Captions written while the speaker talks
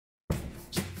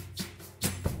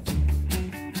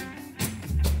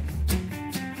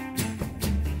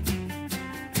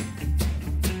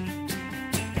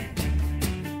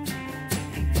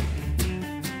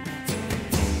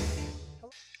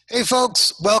Hey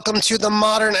folks, welcome to the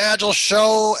Modern Agile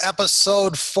Show,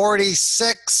 episode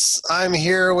 46. I'm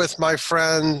here with my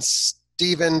friend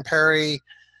Stephen Parry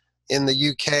in the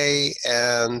UK,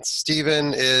 and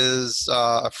Stephen is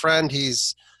a friend.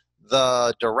 He's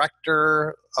the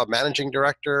managing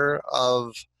director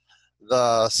of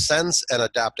the Sense and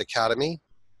Adapt Academy,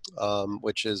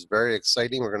 which is very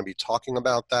exciting. We're going to be talking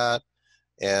about that.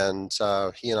 And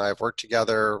he and I have worked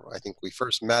together. I think we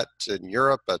first met in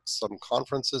Europe at some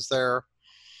conferences there.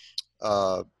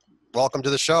 Welcome to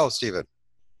the show, Stephen.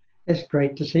 It's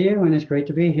great to see you, and it's great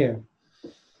to be here.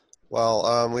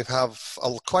 Well, we have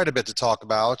quite a bit to talk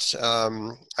about.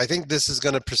 I think this is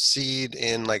going to proceed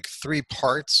in like three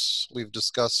parts. We've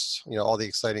discussed, all the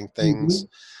exciting things.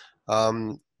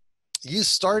 You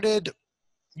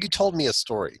told me a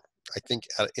story, I think,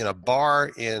 in a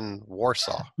bar in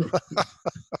Warsaw,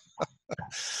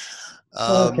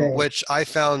 Okay. which I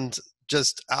found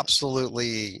just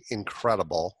absolutely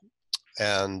incredible.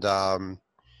 And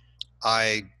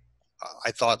I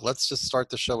thought, let's just start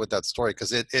the show with that story,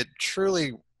 because it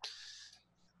truly,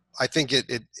 I think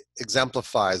it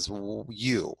exemplifies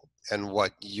you and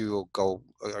what you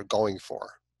are going for.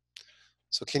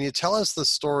 So can you tell us the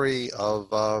story of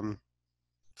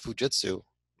Fujitsu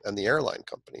and the airline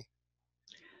company?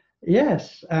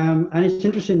 Yes, and it's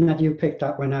interesting that you picked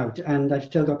that one out, and I've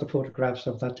still got the photographs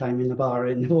of that time in the bar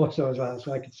in Warsaw as well,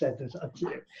 so I could send this up to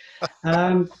you.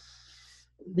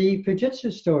 The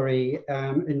Fujitsu story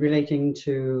in relating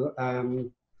to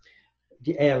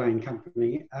the airline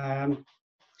company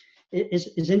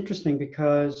is interesting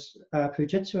because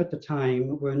Fujitsu at the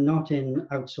time were not in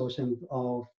outsourcing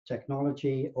of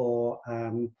technology or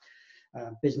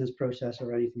business process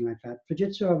or anything like that.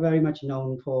 Fujitsu are very much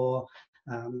known for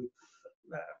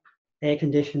air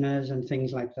conditioners and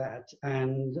things like that,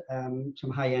 and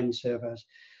some high-end servers.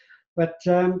 But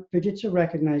Fujitsu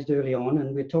recognized early on,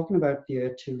 and we're talking about the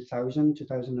year 2000,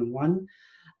 2001,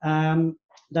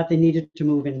 that they needed to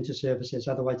move into services,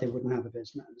 otherwise they wouldn't have a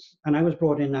business. And I was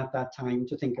brought in at that time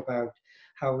to think about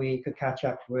how we could catch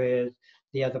up with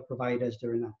the other providers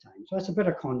during that time. So that's a bit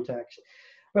of context.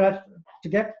 But to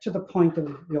get to the point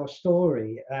of your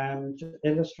story, to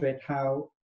illustrate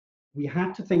how we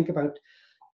had to think about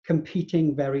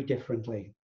competing very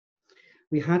differently.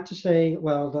 We had to say,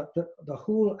 well, the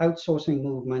whole outsourcing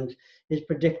movement is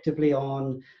predictably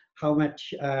on how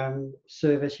much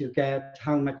service you get,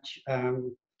 how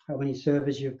many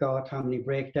servers you've got, how many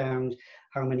breakdowns,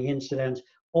 how many incidents,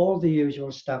 all the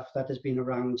usual stuff that has been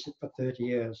around for 30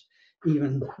 years,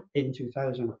 even in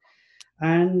 2000.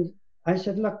 And I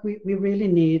said, look, we really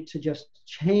need to just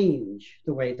change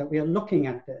the way that we are looking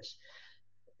at this.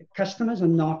 Customers are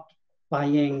not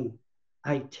buying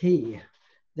IT,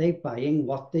 they're buying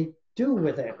what they do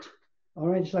with it. All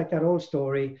right, it's like that old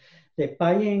story. They're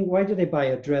buying, why do they buy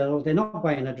a drill? They're not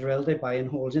buying a drill, they're buying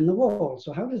holes in the wall.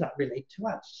 So how does that relate to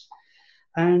us?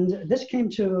 And this came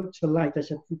to light. I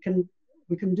said, we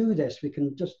can do this. We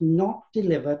can just not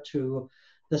deliver to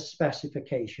the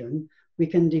specification. We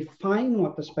can define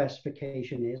what the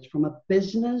specification is from a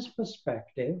business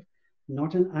perspective,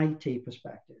 not an IT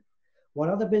perspective. What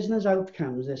are the business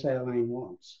outcomes this airline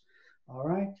wants? All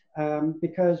right,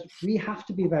 because we have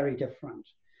to be very different.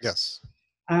 Yes.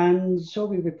 And so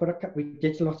we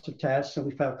did lots of tests, and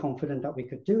we felt confident that we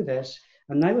could do this.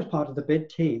 And I was part of the bid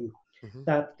team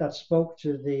that spoke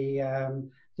to the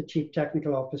chief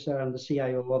technical officer and the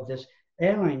CIO of this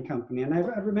airline company. And I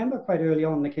remember quite early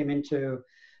on, they came into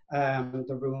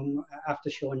the room after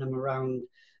showing them around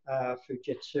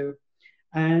Fujitsu,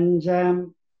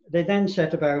 and they then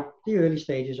said about the early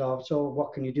stages of, so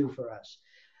what can you do for us?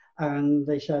 And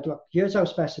they said, look, here's our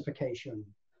specification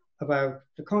about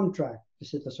the contract.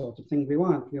 This is the sort of thing we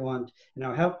want. We want,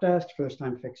 help desk, first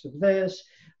time fix of this.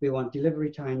 We want delivery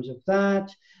times of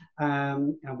that.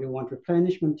 And we want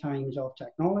replenishment times of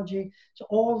technology. So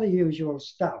all the usual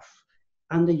stuff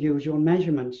and the usual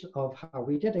measurements of how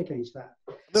we did against that.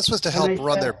 This was to help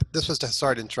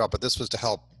sorry to interrupt, but this was to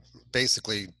help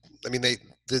basically,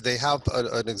 did they have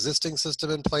an existing system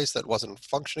in place that wasn't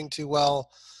functioning too well?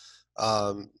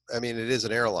 It is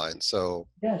an airline, so.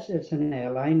 Yes, it's an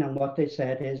airline, and what they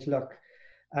said is, look,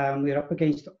 we're up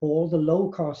against all the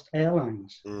low-cost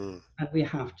airlines, and we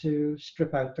have to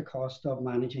strip out the cost of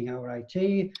managing our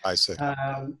IT. I see.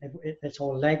 It's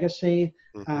all legacy,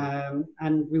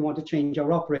 and we want to change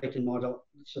our operating model.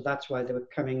 So that's why they were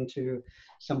coming to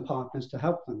some partners to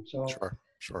help them. So sure.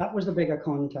 That was the bigger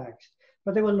context.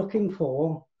 But they were looking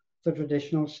for the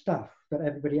traditional stuff that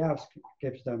everybody else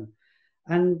gives them.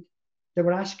 And they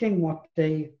were asking what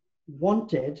they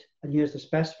wanted, and here's the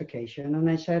specification. And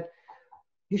I said,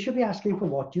 you should be asking for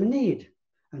what you need.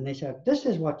 And they said, this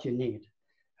is what you need.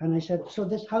 And I said, so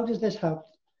this, how does this help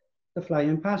the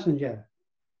flying passenger?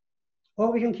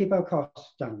 Or we can keep our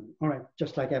costs down. All right,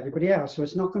 just like everybody else. So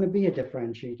it's not going to be a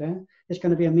differentiator. It's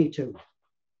going to be a me too.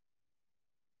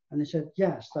 And they said,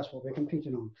 yes, that's what we're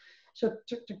competing on. So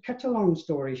to cut a long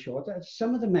story short,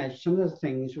 some of the measures, some of the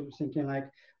things we were thinking like,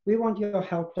 we want your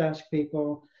help desk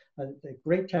people, the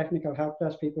great technical help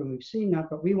desk people, and we've seen that,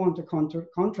 but we want to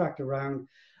contract around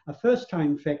a first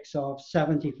time fix of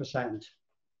 70%.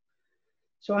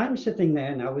 So I'm sitting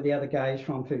there now with the other guys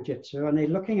from Fujitsu, and they're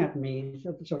looking at me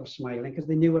sort of smiling because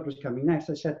they knew what was coming next.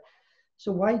 I said,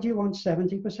 so why do you want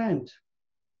 70%?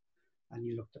 And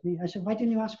he looked at me. I said, why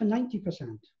didn't you ask for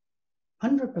 90%,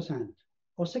 100%,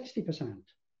 or 60%?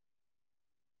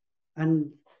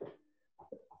 And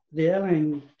the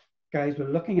airline guys were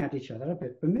looking at each other a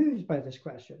bit bemused by this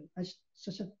question. I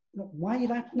said, look, why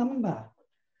that number?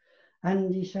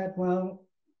 And he said, well,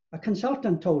 a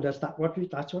consultant told us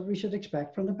that's what we should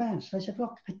expect from the best. I said,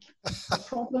 look, the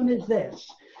problem is this.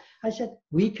 I said,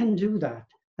 we can do that,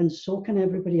 and so can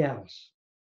everybody else.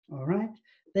 All right?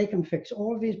 They can fix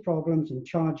all of these problems and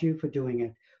charge you for doing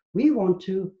it. We want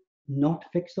to not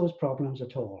fix those problems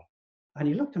at all. And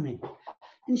he looked at me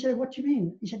and he said, what do you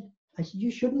mean? He said,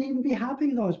 you shouldn't even be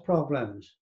having those problems.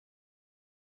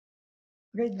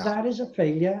 Okay, that is a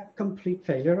failure, complete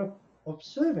failure of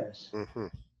service. Mm-hmm.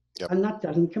 Yep. And that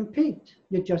doesn't compete.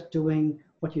 You're just doing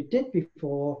what you did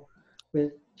before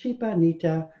with cheaper,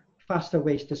 neater, faster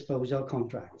waste disposal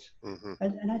contracts. Mm-hmm.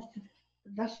 And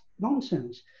that's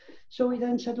nonsense. So we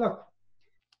then said, look,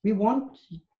 we want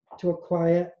to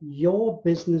acquire your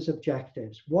business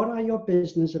objectives. What are your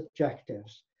business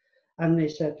objectives? And they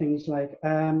said things like,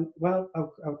 well,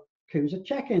 our queues at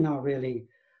check-in are really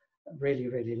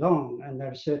long, and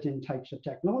there are certain types of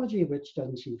technology which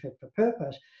doesn't seem fit for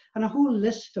purpose, and a whole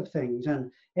list of things, and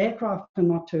aircraft are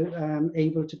not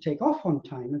able to take off on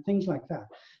time and things like that.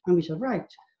 And we said,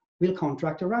 right, we'll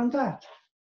contract around that.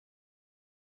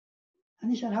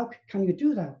 And he said, how can you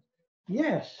do that?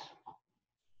 Yes.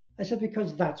 I said,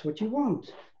 because that's what you want.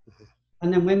 Mm-hmm.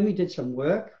 And then when we did some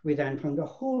work, we then found a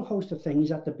whole host of things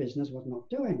that the business was not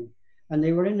doing. And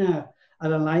they were in an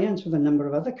alliance with a number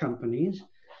of other companies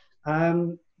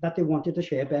that they wanted to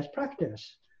share best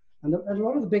practice. And a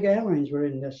lot of the big airlines were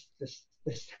in this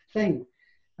thing,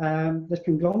 this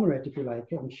conglomerate, if you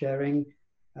like, and sharing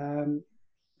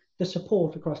the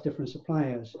support across different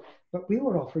suppliers. But we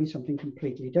were offering something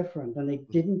completely different, and they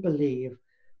didn't believe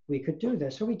we could do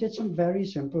this. So we did some very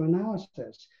simple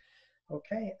analysis.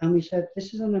 Okay, and we said,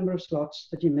 this is the number of slots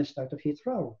that you missed out of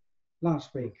Heathrow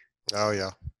last week. Oh,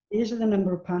 yeah. These are the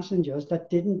number of passengers that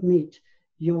didn't meet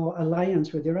your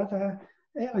alliance with your other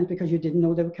airlines because you didn't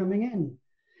know they were coming in.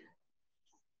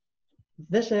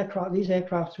 These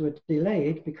aircrafts were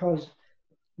delayed because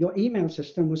your email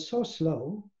system was so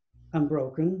slow and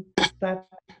broken that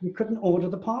you couldn't order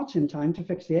the parts in time to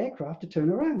fix the aircraft to turn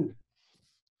around.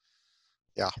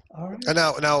 Yeah. All right. And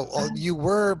now you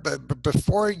were, but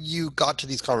before you got to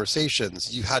these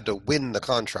conversations, you had to win the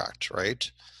contract, right?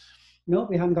 No,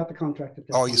 we hadn't got the contract at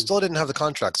this Oh, point. you still didn't have the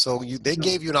contract. So they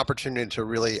gave you an opportunity to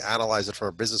really analyze it from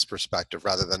a business perspective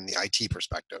rather than the IT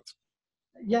perspective.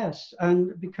 Yes,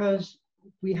 and because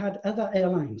we had other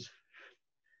airlines.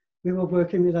 We were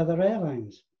working with other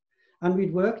airlines. And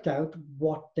we'd worked out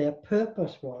what their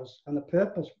purpose was. And the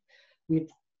purpose, we'd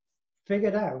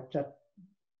figured out that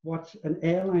what an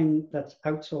airline that's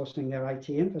outsourcing their IT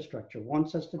infrastructure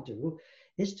wants us to do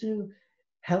is to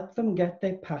help them get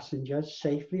their passengers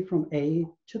safely from A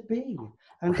to B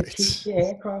and to keep the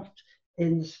aircraft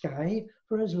in the sky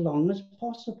for as long as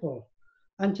possible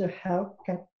and to help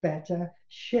get better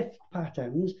shift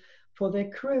patterns for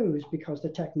their crews because the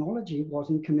technology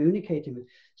wasn't communicating with.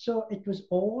 So it was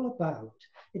all about,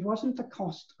 it wasn't the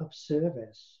cost of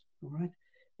service, all right?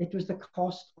 It was the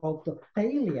cost of the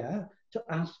failure to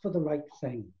ask for the right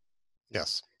thing.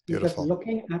 Yes, beautiful. You're just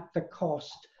looking at the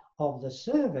cost of the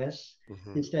service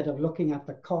instead of looking at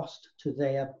the cost to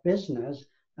their business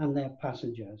and their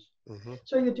passengers.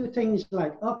 So you do things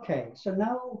like, okay, so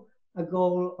now a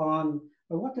goal on,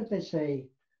 well, what did they say?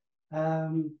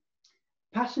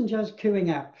 Passengers queuing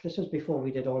up. This was before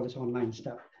we did all this online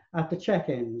stuff. At the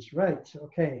check-ins, right,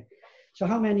 okay. So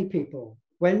how many people?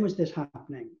 When was this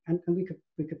happening? And we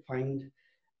could find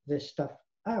this stuff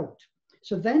out.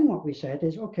 So then what we said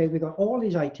is, okay, we got all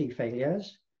these IT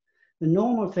failures. The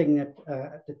normal thing that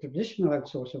the traditional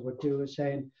outsourcer would do is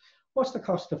saying, what's the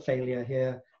cost of failure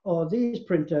here? Or these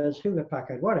printers, Hewlett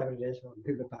Packard, whatever it is, well,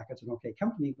 Hewlett Packard's an okay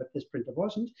company, but this printer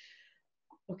wasn't.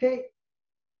 Okay,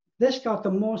 this got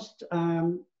the most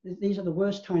These are the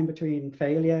worst time between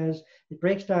failures. It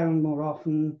breaks down more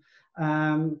often.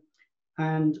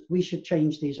 And we should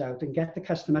change these out and get the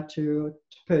customer to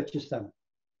purchase them.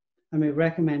 And we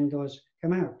recommend those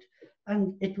come out.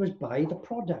 And it was by the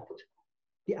product,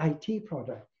 the IT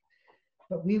product.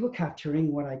 But we were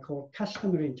capturing what I call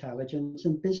customer intelligence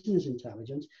and business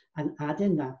intelligence and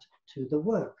adding that to the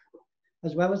work,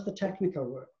 as well as the technical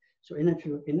work. So in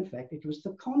effect, it was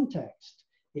the context.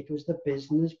 It was the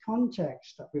business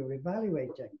context that we were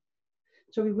evaluating.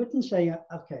 So we wouldn't say,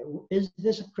 okay, is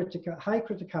this a high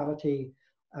criticality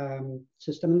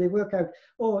system? And they work out,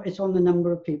 oh, it's on the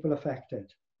number of people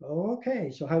affected.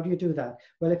 Okay, so how do you do that?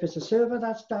 Well, if it's a server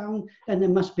that's down, then there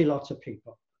must be lots of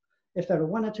people. If there are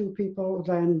 1 or 2 people,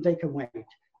 then they can wait.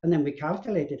 And then we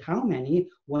calculated how many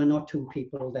 1 or 2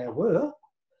 people there were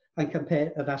and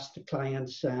compared that's the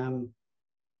client's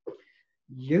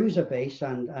user base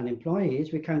and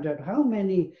employees. We counted out how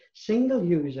many single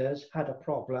users had a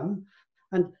problem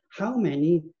and how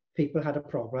many people had a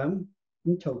problem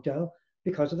in total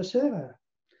because of the server.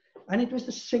 And it was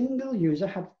the single user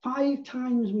had 5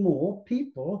 times more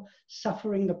people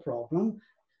suffering the problem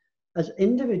as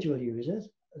individual users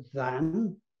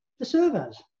than the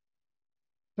servers.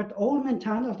 But all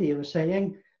mentality was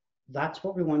saying, that's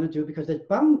what we want to do because there's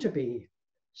bound to be.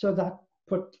 So that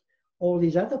put all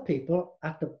these other people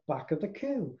at the back of the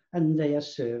queue and their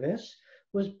service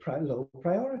was low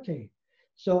priority.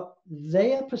 So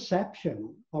their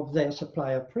perception of their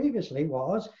supplier previously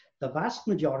was the vast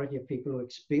majority of people who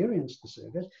experienced the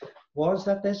service was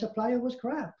that their supplier was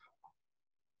crap.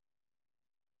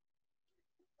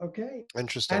 Okay.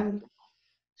 Interesting. And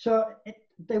so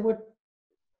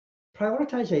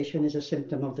prioritization is a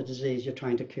symptom of the disease you're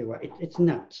trying to cure. It's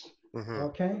nuts.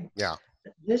 Okay. Yeah.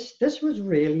 This was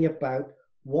really about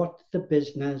what the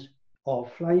business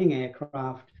of flying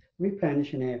aircraft,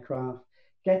 replenishing aircraft,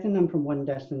 getting them from one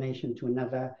destination to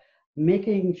another,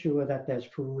 making sure that there's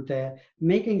food there,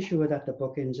 making sure that the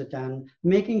bookings are done,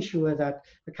 making sure that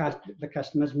the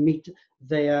customers meet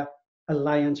their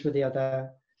alliance with the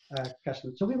other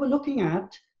customers. So we were looking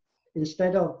at,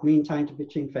 instead of mean time to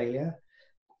between failure,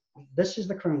 this is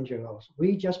the crown jewels.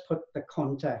 We just put the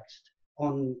context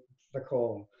on the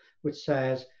call, which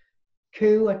says,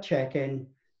 queue at check-in,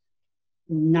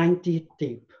 90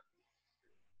 deep.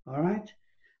 All right?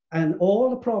 And all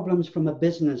the problems from a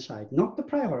business side, not the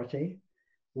priority,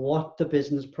 what the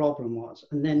business problem was.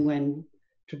 And then when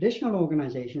traditional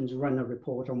organizations run a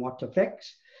report on what to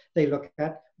fix, they look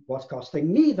at what's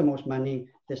costing me the most money,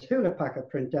 this Hewlett-Packard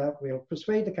printer, we'll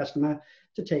persuade the customer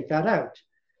to take that out.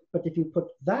 But if you put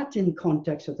that in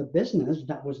context of the business,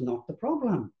 that was not the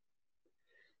problem.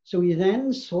 So we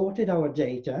then sorted our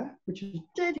data, which is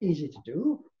dead easy to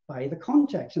do, by the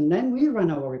context. And then we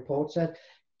run our report, said,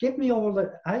 give me all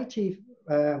the IT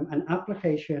and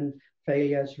application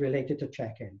failures related to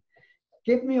check-in.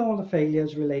 Give me all the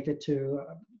failures related to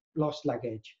lost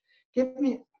luggage. Give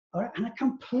me, and a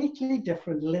completely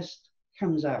different list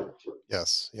comes out.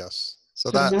 Yes, yes. So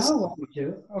now what we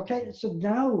do, okay, so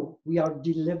now we are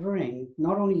delivering,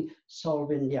 not only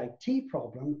solving the IT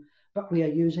problem, but we are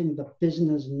using the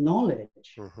business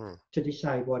knowledge to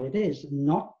decide what it is,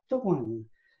 not the one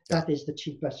that is the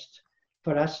cheapest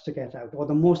for us to get out or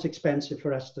the most expensive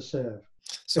for us to serve.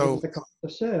 So the cost to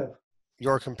serve.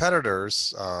 Your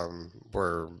competitors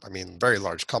were, I mean, very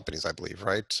large companies, I believe,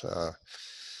 right?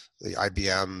 The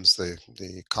IBMs,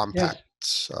 the Compact,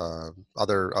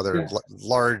 other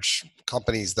large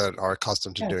companies that are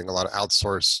accustomed to doing a lot of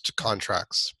outsourced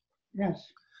contracts.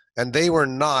 Yes. And they were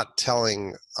not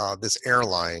telling this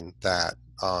airline that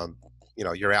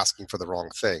you're asking for the wrong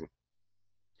thing.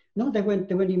 No, they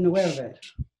weren't even aware of it.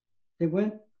 They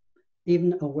weren't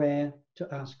even aware to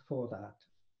ask for that.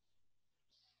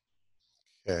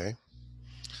 Okay.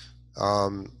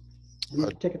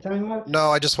 Take a time out?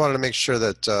 No, I just wanted to make sure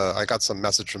that I got some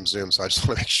message from Zoom, so I just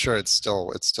want to make sure it's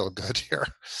still good here.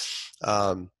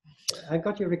 I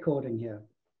got your recording here.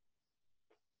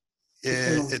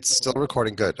 It's still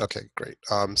recording. Good. Okay, great.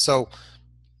 So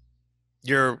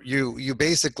you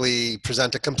basically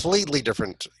present a completely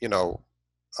different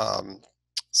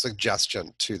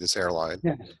suggestion to this airline.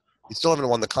 Yes. You still haven't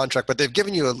won the contract, but they've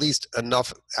given you at least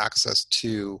enough access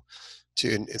to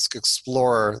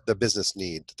explore the business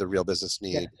need, the real business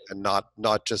need, and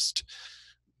not just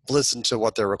listen to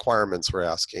what their requirements were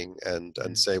asking and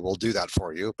say, we'll do that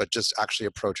for you, but just actually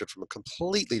approach it from a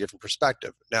completely different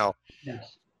perspective. Now,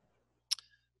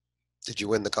 did you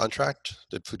win the contract?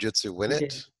 Did Fujitsu win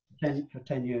it? For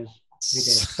 10 years. We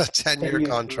did. A 10-year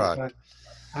contract.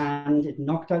 And it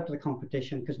knocked out the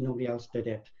competition because nobody else did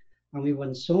it. And we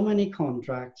won so many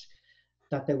contracts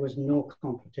that there was no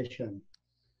competition.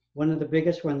 One of the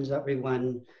biggest ones that we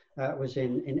won was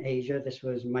in Asia. This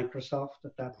was Microsoft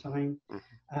at that time.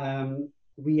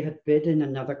 We had bid in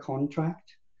another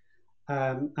contract,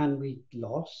 and we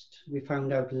lost. We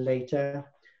found out later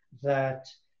that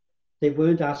they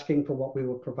weren't asking for what we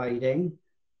were providing,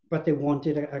 but they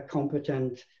wanted a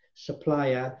competent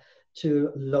supplier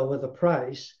to lower the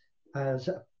price as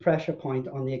a pressure point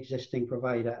on the existing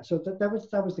provider. So that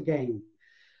was the game.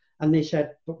 And they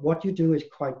said, but what you do is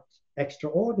quite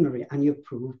extraordinary, and you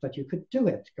proved that you could do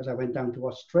it, because I went down to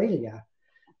Australia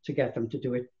to get them to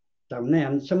do it down there.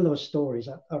 And some of those stories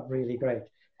are really great.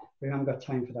 We haven't got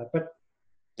time for that. But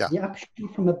yeah, the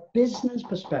upshot from a business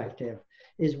perspective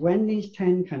is when these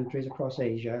 10 countries across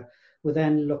Asia were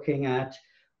then looking at,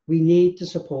 we need to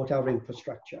support our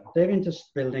infrastructure. They're into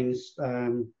buildings,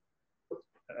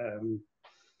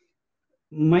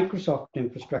 Microsoft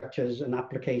infrastructures and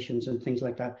applications and things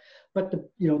like that. But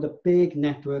the big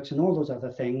networks and all those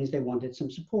other things, they wanted some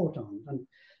support on, and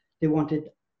they wanted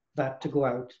that to go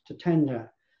out to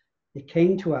tender. It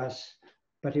came to us,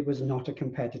 but it was not a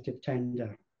competitive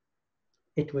tender.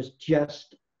 It was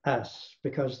just us,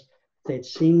 because they'd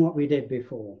seen what we did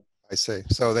before. I see.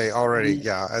 So they already,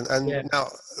 yeah. And yeah. Now,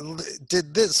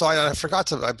 did this, so I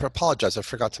apologize, I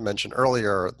forgot to mention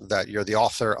earlier that you're the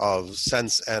author of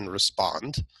Sense and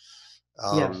Respond,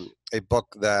 Yes. a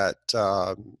book that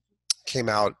came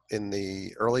out in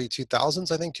the early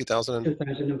 2000s, I think,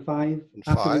 2005.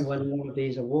 After we won all of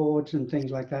these awards and things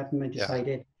like that, and I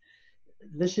decided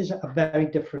this is a very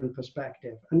different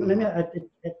perspective. And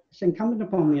it's incumbent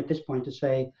upon me at this point to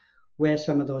say where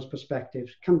some of those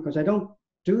perspectives come, because I don't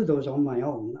do those on my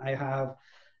own. I have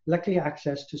luckily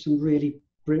access to some really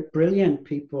brilliant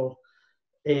people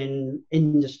in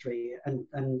industry and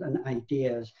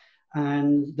ideas,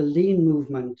 and the lean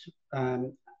movement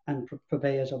and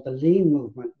purveyors of the lean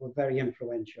movement were very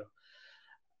influential.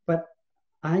 But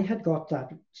I had got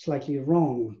that slightly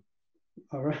wrong,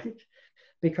 all right?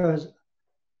 Because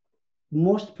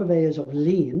most purveyors of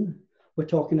lean were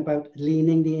talking about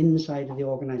leaning the inside of the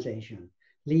organization,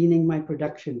 leaning my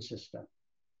production system.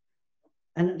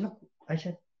 And look, I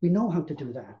said, we know how to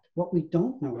do that. What we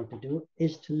don't know how to do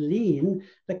is to lean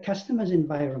the customer's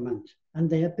environment and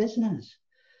their business,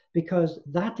 because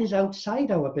that is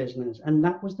outside our business. And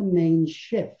that was the main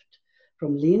shift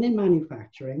from lean in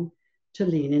manufacturing to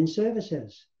lean in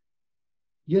services.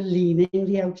 You're leaning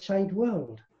the outside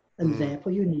world, and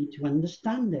therefore you need to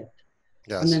understand it.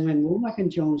 Yes. And then when Womack and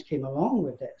Jones came along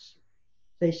with this,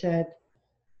 they said,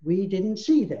 we didn't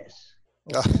see this.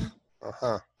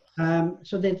 Okay?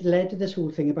 So they've led to this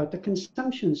whole thing about the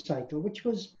consumption cycle, which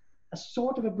was a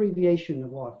sort of abbreviation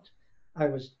of what I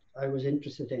was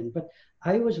interested in. But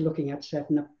I was looking at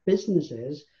setting up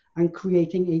businesses and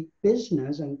creating a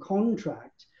business and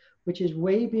contract, which is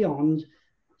way beyond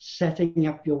setting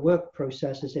up your work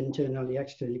processes internally,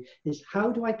 externally. Is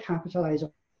how do I capitalize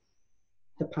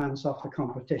the pants off the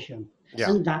competition?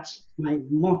 Yeah. And that's my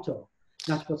motto.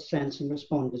 That's what Sense and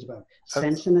Respond is about.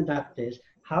 Sense and Adapt is,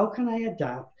 how can I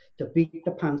adapt to beat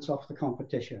the pants off the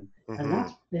competition? And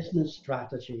that's business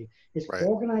strategy. It's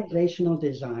organizational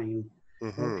design.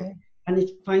 Okay? And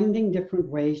it's finding different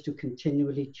ways to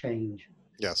continually change.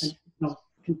 Yes. And,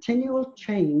 continual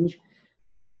change,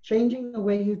 changing the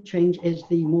way you change is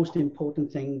the most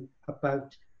important thing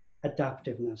about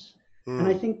adaptiveness. And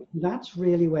I think that's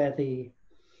really where the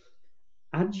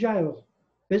Agile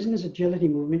business agility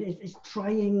movement is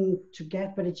trying to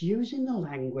get, but it's using the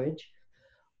language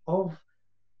of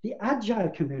the Agile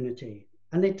community.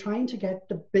 And they're trying to get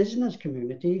the business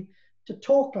community to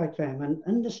talk like them and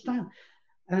understand.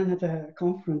 And at a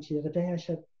conference the other day, I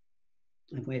said,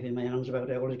 I'm waving my arms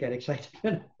about, I always get excited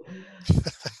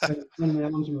when my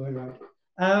arms are moving around.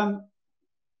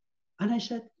 And I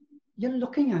said, you're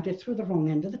looking at it through the wrong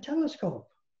end of the telescope.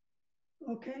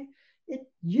 Okay?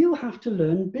 You have to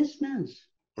learn business.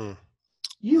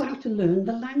 You have to learn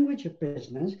the language of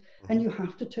business, and you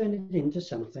have to turn it into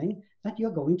something that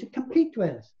you're going to compete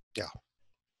with. Yeah.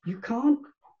 You can't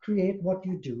create what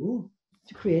you do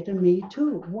to create a me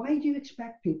too. Why do you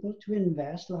expect people to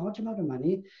invest large amount of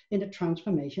money in a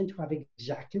transformation to have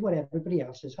exactly what everybody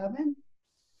else is having?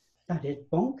 That is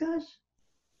bonkers.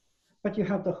 But you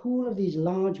have the whole of these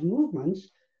large movements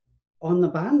on the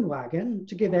bandwagon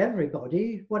to give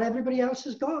everybody what everybody else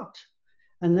has got.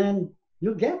 And then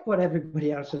you'll get what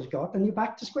everybody else has got, and you're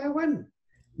back to square one.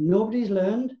 Nobody's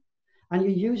learned, and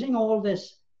you're using all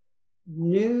this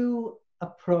new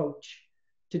approach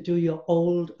to do your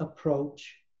old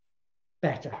approach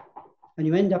better. And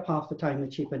you end up half the time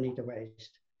with cheaper, neater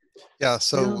waste. Yeah,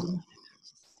 so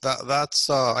that's,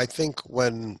 I think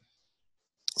when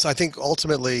So I think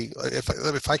ultimately,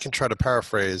 if I can try to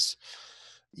paraphrase,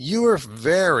 you are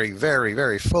very, very,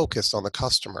 very focused on the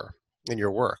customer in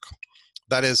your work.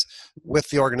 That is, with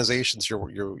the organizations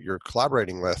you're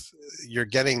collaborating with, you're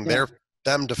getting Yeah,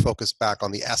 them to focus back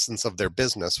on the essence of their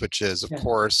business, which is, of yeah,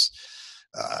 course,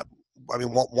 uh, I mean,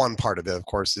 one part of it, of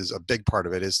course, is a big part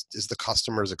of it is the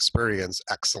customer's experience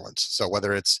excellent. So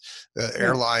whether it's the yeah,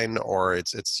 airline or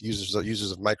it's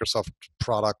users of Microsoft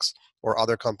products or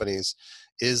other companies,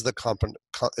 is the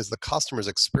customer's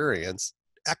experience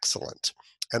excellent?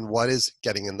 And what is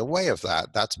getting in the way of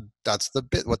that? That's the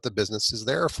bit what the business is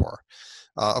there for.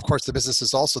 Of course, the business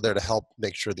is also there to help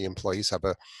make sure the employees have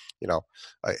a, you know,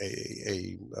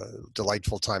 a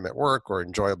delightful time at work or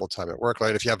enjoyable time at work.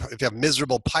 Right? If you have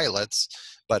miserable pilots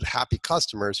but happy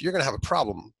customers, you're going to have a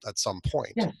problem at some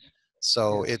point. yes,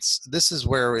 So yes, this is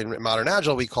where in modern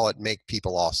agile we call it make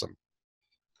people awesome,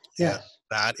 and yes,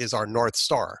 that is our north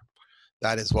star.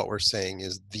 That is what we're saying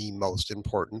is the most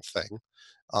important thing.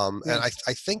 And yes,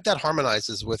 I think that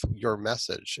harmonizes with your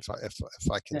message, if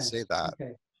I can say yes. that.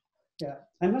 Okay. Yeah,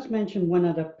 I must mention one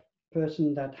other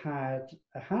person that had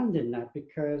a hand in that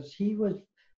because he was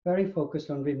very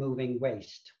focused on removing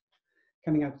waste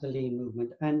coming out of the lean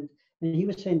movement. And he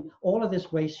was saying all of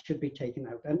this waste should be taken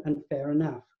out, and fair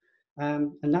enough.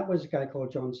 And that was a guy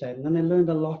called John Seddon, and I learned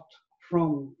a lot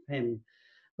from him.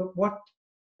 But what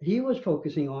he was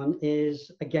focusing on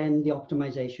is, again, the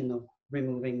optimization of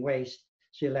removing waste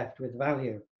so you're left with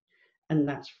value. And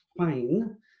that's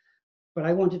fine. But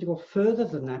I wanted to go further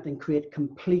than that and create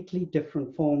completely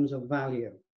different forms of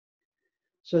value.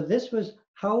 So this was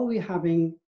how are we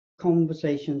having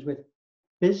conversations with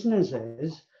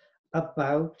businesses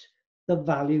about the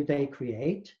value they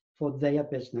create for their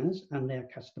business and their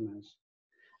customers.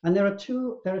 And there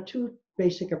are two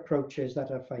basic approaches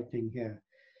that are fighting here.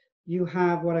 You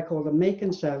have what I call the make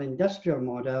and sell industrial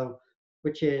model,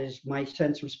 which is my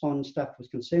sense response stuff was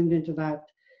consumed into that.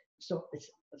 So it's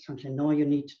something, no, you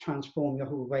need to transform your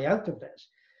whole way out of this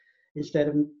instead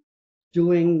of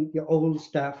doing your old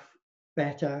stuff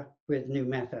better with new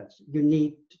methods. You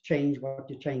need to change what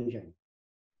you're changing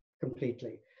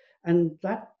completely. And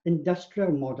that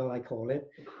industrial model, I call it,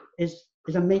 is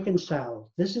a make and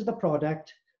sell. This is the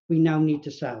product, we now need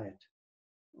to sell it.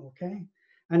 Okay?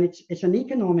 And it's an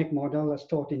economic model that's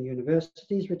taught in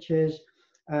universities, which is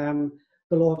the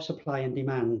law of supply and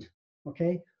demand.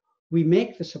 Okay? We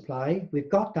make the supply, we've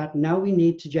got that, now we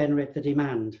need to generate the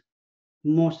demand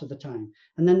most of the time.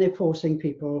 And then they're forcing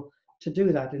people to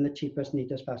do that in the cheapest,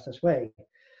 neatest, fastest way.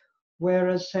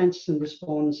 Whereas sense and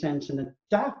respond, sense and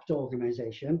adapt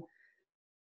organization,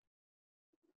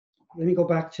 let me go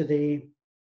back to the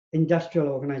industrial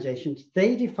organizations,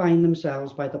 they define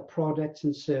themselves by the products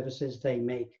and services they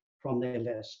make from their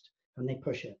list and they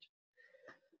push it.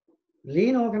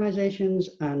 Lean organizations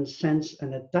and sense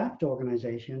and adapt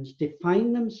organizations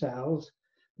define themselves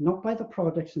not by the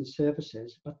products and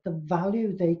services, but the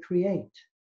value they create,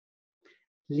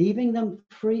 leaving them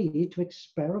free to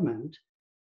experiment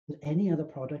with any other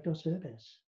product or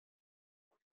service.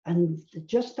 And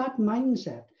just that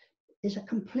mindset is a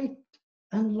complete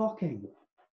unlocking.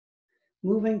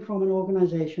 Moving from an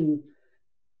organization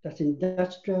that's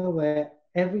industrial, where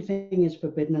everything is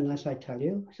forbidden unless I tell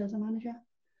you, says the manager.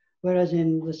 Whereas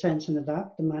in the sense and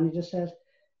adapt, the manager says,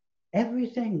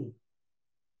 everything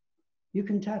you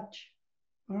can touch,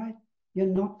 all right? You're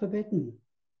not forbidden.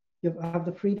 You have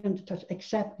the freedom to touch,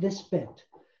 except this bit.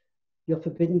 You're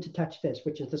forbidden to touch this,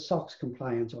 which is the SOX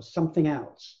compliance or something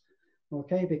else,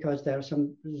 okay? Because there are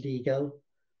some legal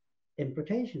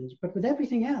implications. But with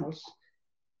everything else,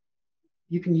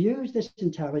 you can use this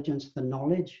intelligence, the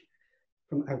knowledge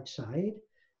from outside,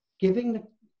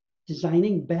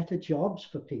 designing better jobs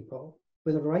for people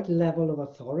with the right level of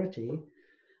authority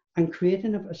and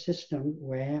creating a system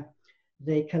where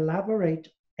they collaborate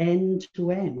end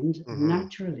to end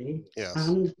naturally Yes.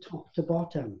 and top to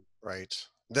bottom. Right.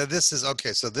 This is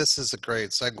okay. So this is a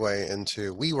great segue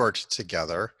into we worked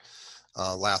together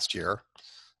last year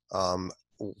um,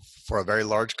 for a very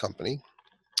large company,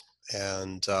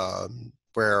 and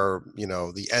where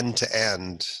the end to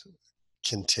end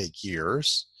can take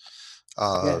years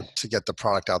Yes, to get the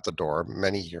product out the door.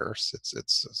 Many years. It's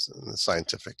in the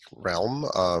scientific realm.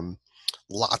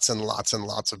 Lots and lots and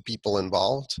lots of people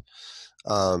involved.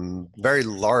 Very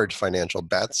large financial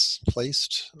bets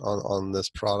placed on this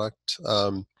product.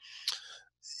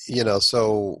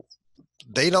 So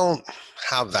they don't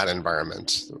have that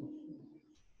environment.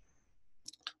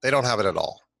 They don't have it at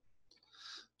all.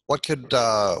 What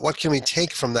can we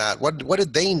take from that? What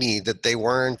did they need that they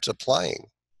weren't applying?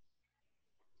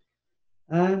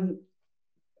 um,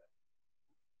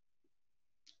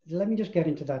 let me just get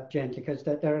into that gently, because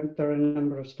there are a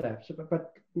number of steps.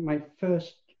 But my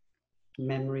first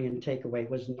memory and takeaway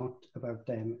was not about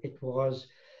them. It was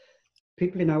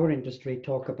people in our industry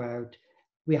talk about,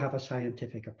 we have a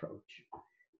scientific approach,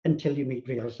 until you meet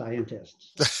real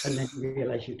scientists, and then you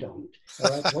realize you don't. All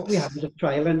right, what we have is a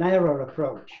trial and error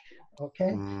approach,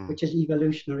 okay, which is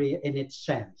evolutionary in its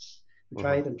sense.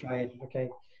 Try it and try it, okay,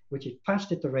 which is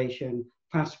fast iteration,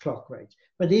 fast clock rates.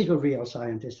 But these were real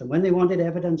scientists, and when they wanted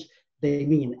evidence, they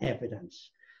mean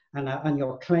evidence. And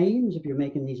your claims, if you're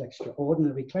making these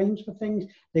extraordinary claims for things,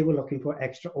 they were looking for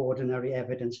extraordinary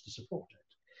evidence to support it.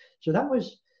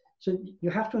 So you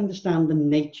have to understand the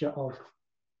nature of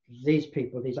these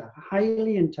people. These are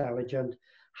highly intelligent,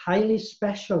 highly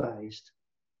specialized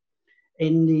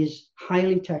in these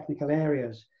highly technical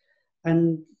areas.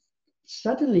 And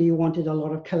suddenly you wanted a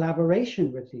lot of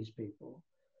collaboration with these people,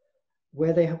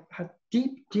 where they have had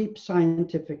deep, deep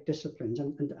scientific disciplines.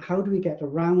 And how do we get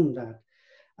around that?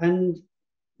 And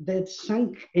they'd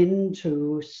sunk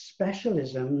into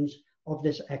specialisms of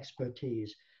this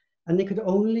expertise. And they could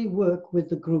only work with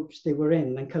the groups they were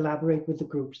in and collaborate with the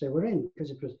groups they were in, because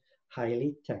it was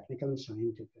highly technical and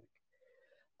scientific.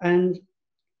 And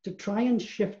to try and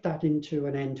shift that into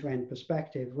an end-to-end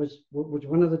perspective was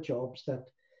one of the jobs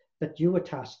that you were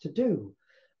tasked to do,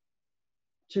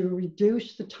 to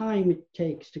reduce the time it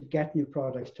takes to get new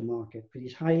products to market for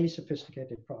these highly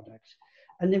sophisticated products.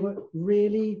 And they were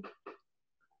really,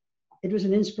 it was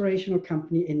an inspirational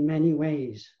company in many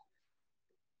ways,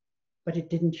 but it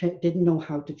didn't know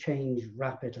how to change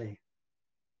rapidly,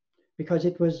 because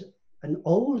it was an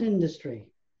old industry.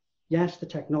 Yes, the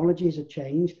technologies had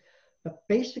changed, but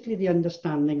basically the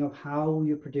understanding of how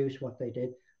you produce what they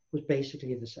did was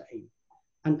basically the same.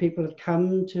 And people had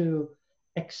come to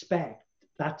expect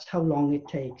that's how long it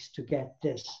takes to get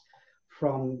this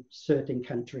from certain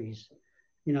countries,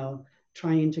 you know,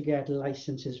 trying to get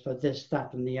licenses for this,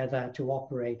 that, and the other to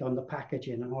operate on the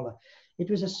packaging and all that.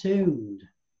 It was assumed.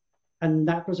 And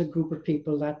that was a group of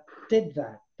people that did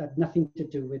that had nothing to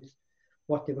do with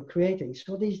what they were creating.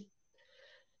 So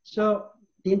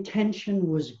the intention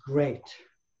was great,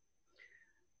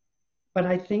 but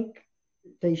I think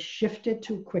they shifted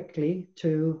too quickly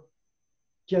to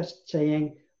just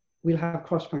saying, we'll have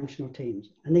cross-functional teams,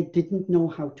 and they didn't know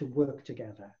how to work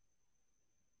together.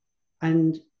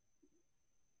 And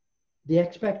the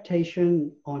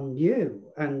expectation on you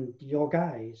and your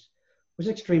guys was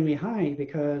extremely high,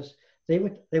 because they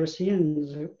were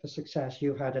seeing the success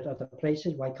you had at other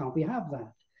places. Why can't we have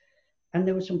that? And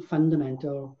there were some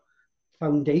fundamental,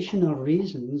 foundational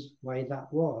reasons why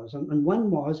that was. And one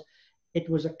was, it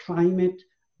was a climate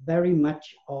very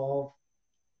much of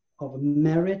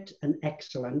merit and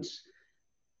excellence,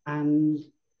 and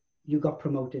you got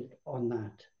promoted on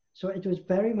that. So it was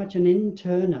very much an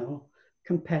internal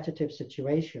competitive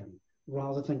situation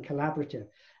rather than collaborative.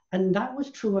 And that was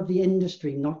true of the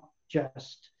industry, not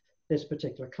just this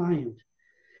particular client.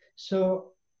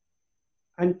 So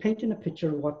I'm painting a picture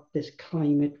of what this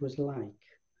climate was like.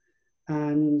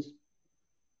 And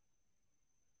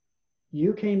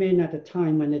you came in at a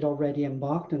time when it already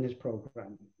embarked on this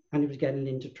program and it was getting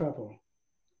into trouble.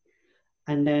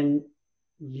 And then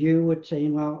you were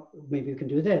saying, well, maybe we can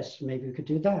do this, maybe we could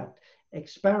do that,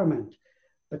 experiment.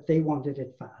 But they wanted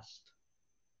it fast.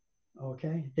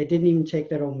 Okay, they didn't even take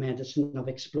their own medicine of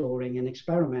exploring and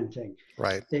experimenting.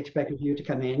 Right. They expected you to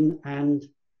come in and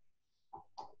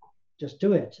just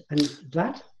do it. And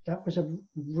that was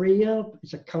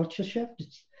it's a culture shift.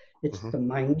 It's the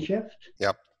mind shift.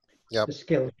 Yep. The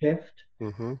skill shift.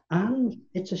 And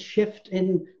it's a shift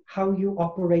in how you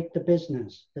operate the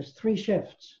business. There's 3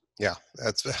 shifts. Yeah,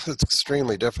 it's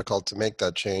extremely difficult to make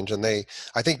that change. And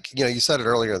I think, you said it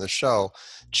earlier in the show,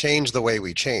 change the way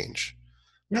we change.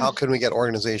 Yes. How can we get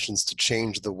organizations to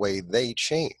change the way they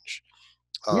change?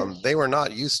 Yes. They were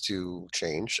not used to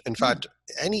change. In fact,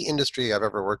 any industry I've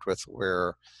ever worked with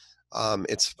where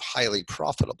it's highly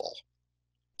profitable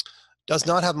does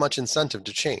not have much incentive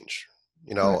to change.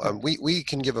 We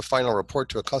can give a final report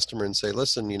to a customer and say,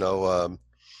 listen,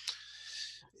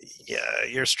 yeah,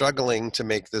 you're struggling to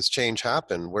make this change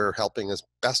happen. We're helping as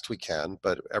best we can,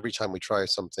 but every time we try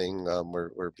something,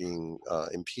 we're being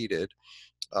impeded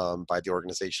by the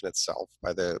organization itself,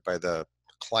 by the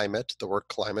climate, the work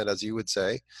climate, as you would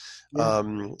say. Yeah.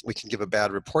 We can give a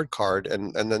bad report card,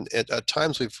 and then at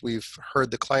times we've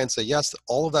heard the client say, yes,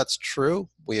 all of that's true.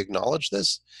 We acknowledge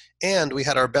this, and we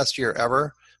had our best year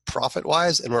ever,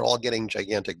 profit-wise, and we're all getting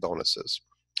gigantic bonuses.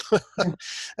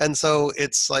 And so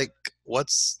it's like,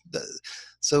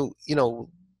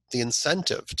 the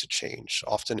incentive to change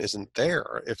often isn't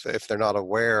there if they're not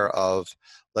aware of,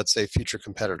 let's say, future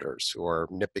competitors who are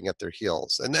nipping at their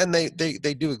heels. And then they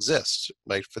do exist.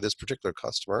 Like for this particular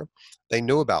customer, they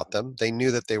knew about them. They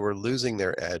knew that they were losing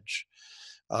their edge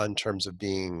in terms of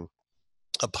being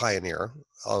a pioneer,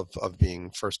 of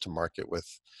being first to market with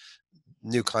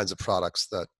new kinds of products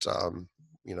that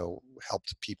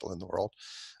helped people in the world.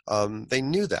 They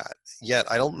knew that.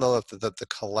 Yet I don't know if the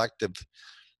collective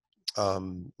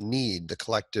need, the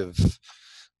collective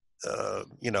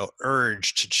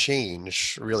urge to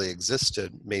change really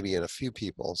existed, maybe in a few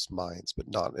people's minds, but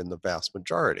not in the vast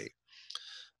majority.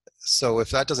 So if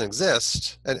that doesn't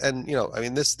exist,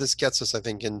 and this gets us, I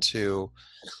think, into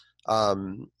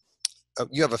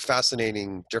you have a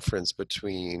fascinating difference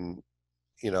between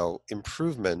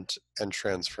improvement and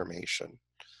transformation.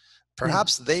 Yeah.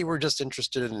 Perhaps they were just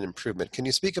interested in improvement. Can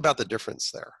you speak about the difference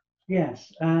there?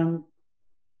 Yes.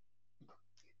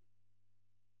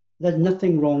 There's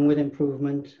nothing wrong with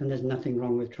improvement and there's nothing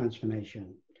wrong with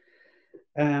transformation.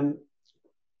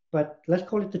 But let's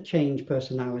call it the change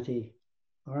personality.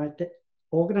 All right. The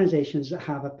organizations that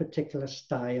have a particular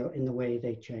style in the way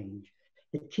they change.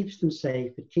 It keeps them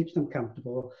safe, it keeps them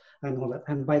comfortable, and all that.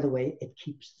 And by the way, it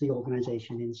keeps the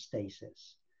organization in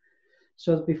stasis.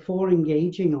 So before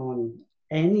embarking on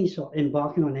any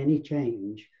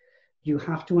change, you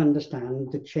have to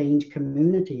understand the change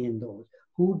community in those.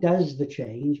 Who does the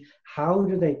change? How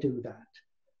do they do that?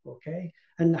 Okay.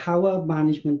 And how are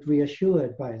management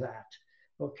reassured by that?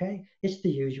 Okay. It's the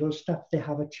usual stuff. They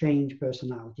have a change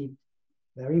personality,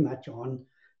 very much on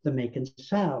the make and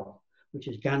sell, which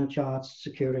is Gantt charts,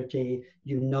 security,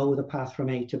 the path from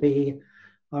A to B.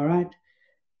 All right.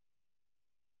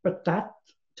 But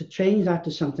to change that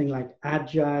to something like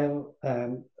agile,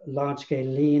 large scale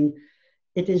lean,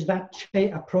 it is that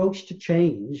approach to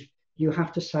change you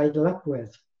have to sidle up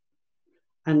with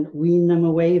and wean them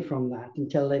away from that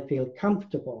until they feel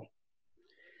comfortable.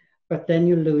 But then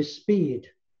you lose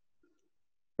speed.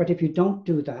 But if you don't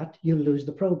do that, you lose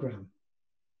the program.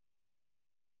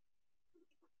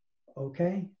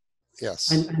 Okay?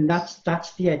 Yes. And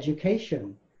that's the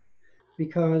education.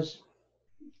 Because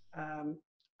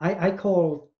I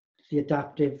call the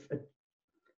adaptive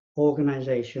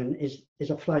organization is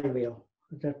a flywheel.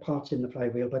 There are parts in the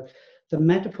flywheel, but the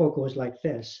metaphor goes like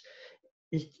this.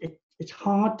 It's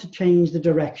hard to change the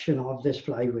direction of this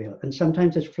flywheel. And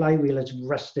sometimes this flywheel is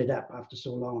rusted up after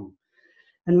so long.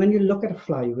 And when you look at a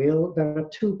flywheel, there are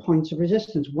 2 points of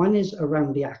resistance. One is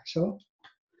around the axle,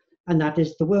 and that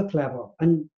is the work level.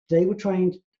 And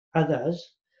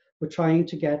others were trying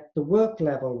to get the work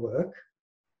level work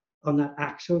on that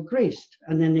axle greased,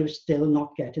 and then they were still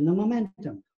not getting the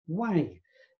momentum. Why?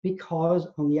 Because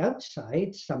on the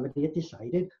outside, somebody had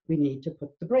decided we need to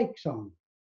put the brakes on.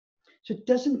 So it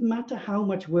doesn't matter how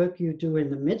much work you do in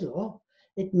the middle,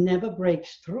 it never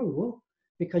breaks through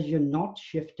because you're not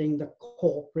shifting the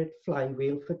corporate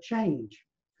flywheel for change.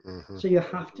 Mm-hmm. So you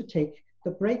have to take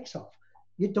the brakes off.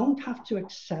 You don't have to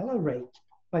accelerate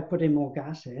by putting more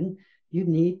gas in. You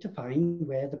need to find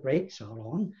where the brakes are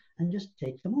on and just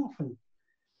take them off. And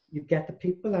you get the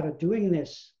people that are doing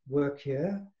this work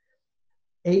here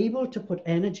able to put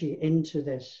energy into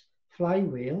this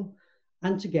flywheel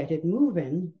and to get it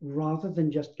moving rather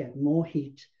than just get more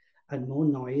heat and more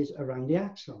noise around the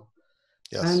axle.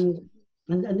 Yes.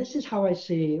 And this is how I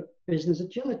see business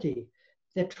agility.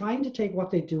 They're trying to take what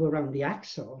they do around the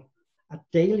axle at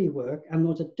daily work, and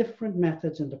those are different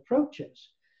methods and approaches.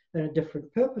 There are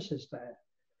different purposes there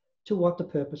to what the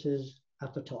purpose is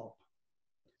at the top.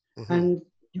 Mm-hmm. And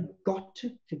you've got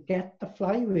to get the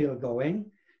flywheel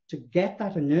going, to get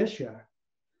that inertia,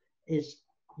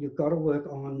 you've got to work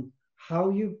on how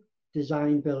you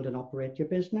design, build, and operate your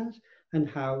business, and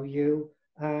how you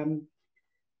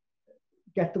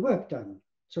get the work done.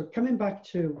 So coming back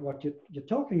to what you're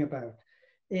talking about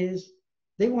is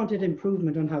they wanted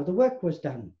improvement on how the work was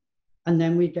done, and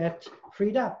then we get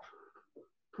freed up.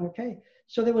 Okay,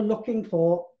 so they were looking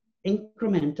for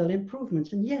incremental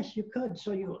improvements, and yes, you could.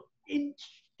 So you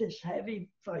inch this heavy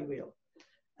flywheel,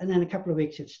 and then a couple of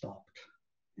weeks it stopped.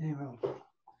 Well,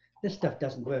 this stuff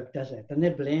doesn't work, does it? And they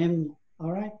blame,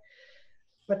 all right.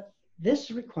 But this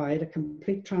required a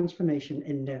complete transformation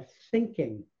in their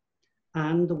thinking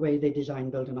and the way they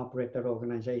design, build, and operate their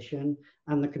organization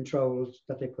and the controls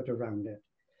that they put around it.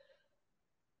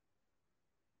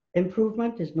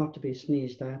 Improvement is not to be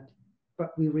sneezed at,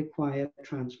 but we require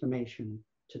transformation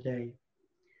today.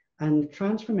 And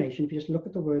transformation, if you just look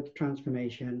at the word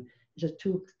transformation,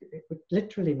 it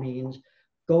literally means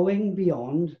going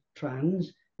beyond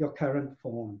your current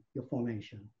form, your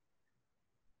formation.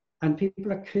 And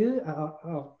people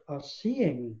are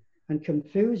seeing and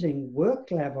confusing work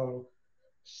level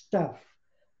stuff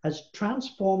as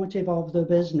transformative of the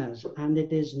business, and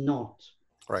it is not.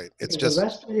 Right. It's Because just the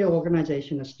rest of the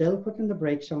organization is still putting the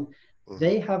brakes on.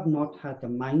 They have not had the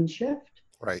mind shift,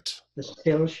 right. the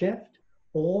skill shift,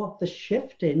 or the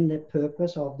shift in the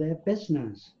purpose of their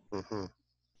business.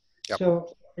 Yep.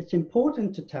 So it's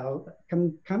important to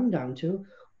come down to,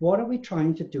 what are we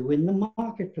trying to do in the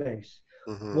marketplace?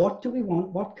 What do we want?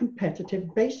 What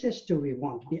competitive basis do we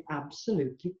want? Be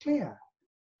absolutely clear.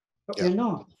 But Yeah. we're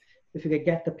not. If you could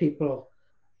get the people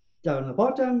down the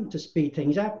bottom to speed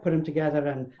things up, put them together,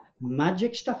 and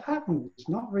magic stuff happens,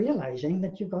 not realizing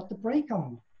that you've got the brake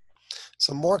on.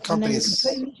 So more And then you companies.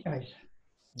 can play these guys.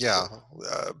 Yeah.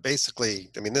 Basically,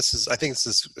 I mean, I think this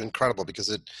is incredible, because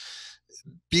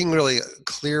being really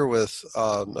clear with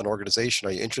an organization.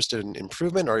 Are you interested in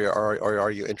improvement, or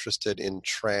are you interested in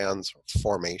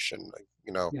transformation?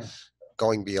 Yes.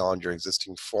 Going beyond your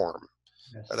existing form.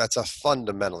 Yes. That's a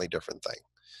fundamentally different thing.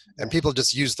 And Yes. people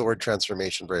just use the word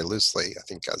transformation very loosely, I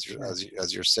think, as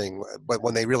you're saying, but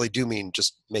when they really do mean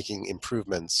just making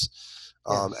improvements.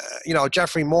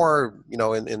 Jeffrey Moore, in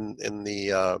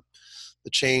the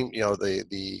chain,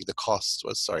 the cost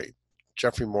was,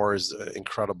 Jeffrey Moore's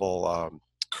incredible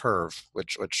curve,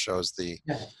 which shows the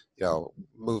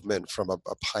movement from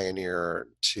a pioneer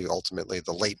to ultimately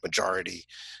the late majority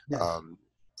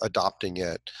adopting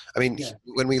it. I mean,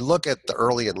 when we look at the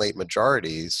early and late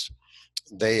majorities,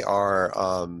 they are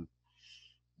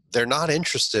they're not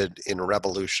interested in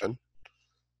revolution.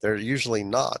 They're usually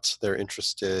not. They're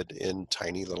interested in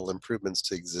tiny little improvements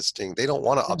to existing. They don't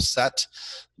want to upset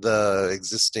the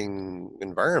existing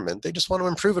environment. They just want to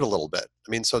improve it a little bit. I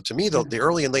mean, so to me, the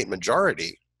early and late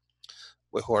majority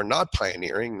who are not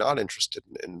pioneering, not interested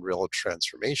in real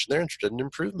transformation, they're interested in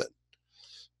improvement.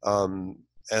 And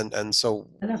that's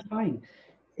fine.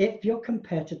 If your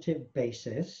competitive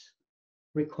basis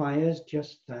requires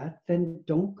just that, then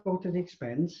don't go to the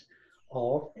expense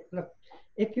of, look,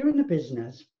 if you're in a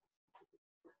business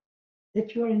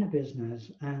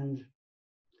and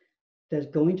there's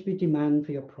going to be demand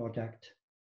for your product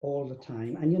all the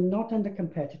time, and you're not under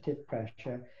competitive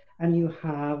pressure, and you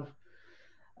have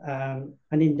an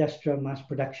industrial mass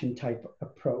production type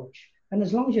approach, and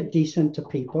as long as you're decent to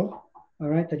people, all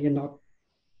right, that you're not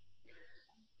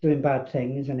doing bad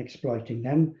things and exploiting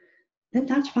them, then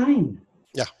that's fine.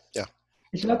 Yeah.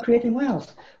 It's about creating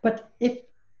wealth. But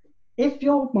if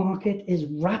your market is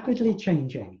rapidly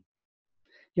changing,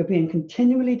 you're being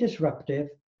continually disruptive,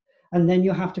 and then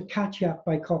you have to catch up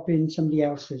by copying somebody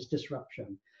else's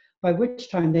disruption, by which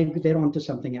time they're onto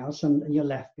something else and you're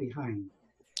left behind.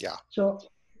 Yeah. So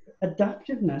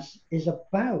adaptiveness is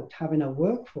about having a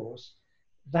workforce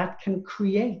that can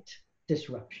create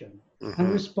disruption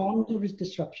and respond to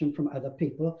disruption from other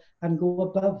people and go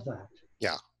above that.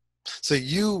 Yeah. So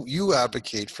you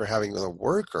advocate for having the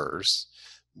workers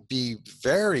be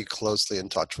very closely in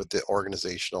touch with the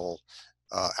organizational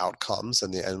outcomes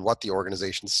and what the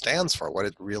organization stands for, what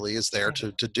it really is there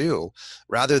to do,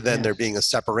 rather than there being a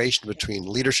separation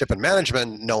between leadership and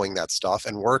management knowing that stuff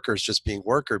and workers just being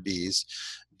worker bees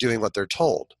doing what they're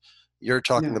told. You're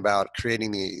talking about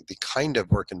creating the kind of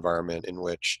work environment in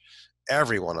which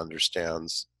everyone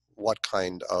understands what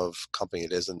kind of company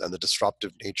it is, and the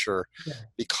disruptive nature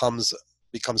becomes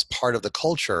part of the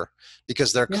culture,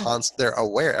 because they're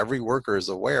aware, every worker is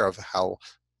aware of how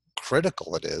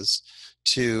critical it is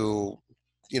to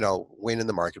win in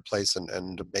the marketplace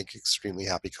and make extremely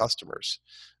happy customers,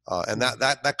 and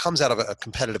that comes out of a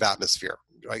competitive atmosphere,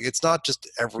 right? It's not just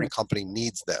every company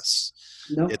needs this.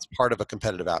 It's part of a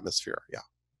competitive atmosphere.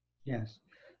 Yes.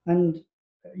 And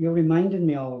you reminded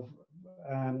me of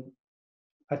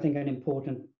I think an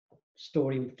important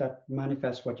story that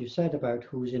manifests what you said about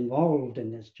who's involved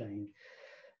in this change.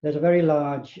 There's a very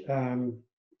large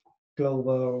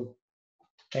global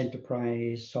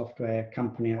enterprise software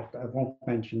company. I won't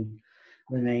mention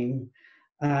the name,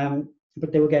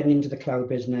 but they were getting into the cloud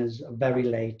business very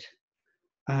late,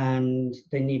 and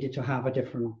they needed to have a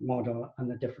different model and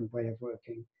a different way of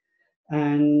working.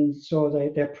 And so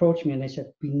they approached me and they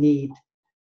said, we need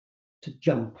to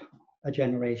jump a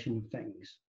generation of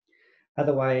things.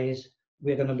 Otherwise,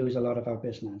 we're going to lose a lot of our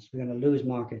business. We're going to lose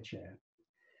market share.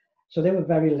 So they were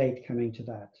very late coming to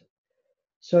that.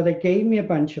 So they gave me a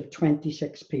bunch of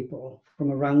 26 people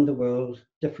from around the world,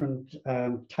 different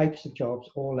types of jobs,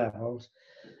 all levels.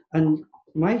 And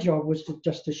my job was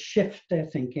to shift their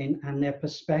thinking and their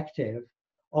perspective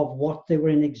of what they were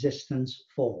in existence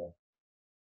for.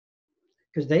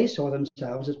 Because they saw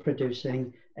themselves as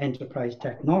producing enterprise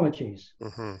technologies.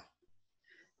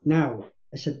 Now,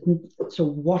 I said, so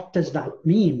what does that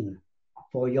mean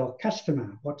for your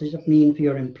customer? What does it mean for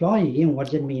your employee? And what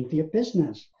does it mean for your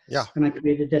business? Yeah. And I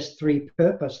created this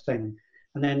 3-purpose thing,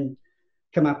 and then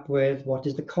come up with what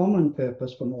is the common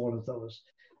purpose from all of those.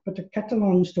 But to cut a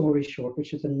long story short,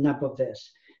 which is the nub of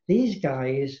this, these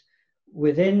guys,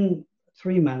 within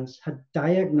 3 months, had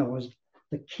diagnosed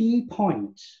the key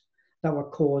points that were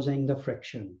causing the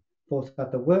friction, both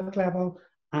at the work level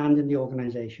and in the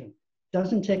organization.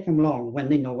 Doesn't take them long when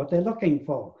they know what they're looking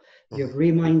for. You've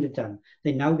reminded them.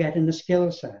 They now get in the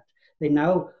skill set. They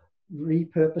now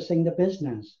repurposing the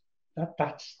business.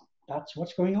 That's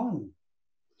what's going on.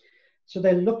 So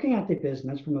they're looking at the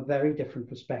business from a very different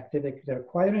perspective. They're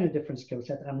acquiring a different skill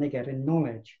set, and they get in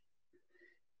knowledge.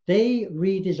 They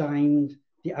redesigned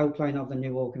the outline of the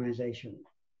new organization.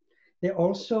 They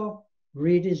also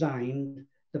redesigned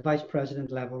the vice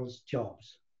president level's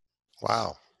jobs.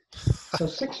 Wow. So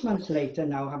 6 months later,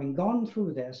 now having gone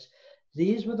through this,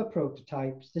 these were the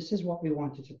prototypes. This is what we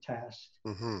wanted to test.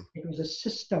 It was a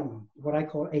system, what I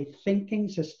call a thinking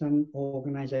system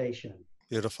organization.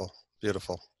 Beautiful,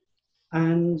 beautiful.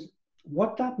 And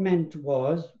what that meant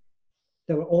was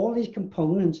there were all these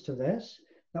components to this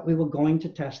that we were going to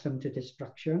test them to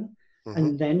destruction.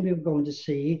 And then we were going to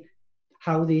see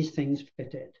how these things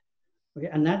fitted. Okay,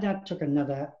 and that took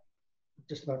another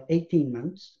just about 18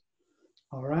 months.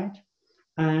 All right.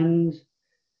 And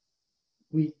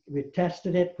we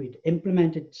tested it, we'd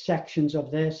implemented sections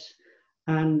of this,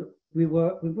 and we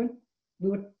were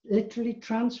literally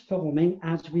transforming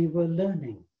as we were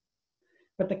learning.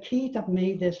 But the key that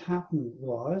made this happen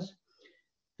was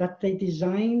that you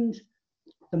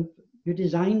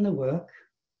design the work,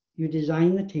 you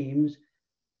design the teams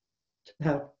to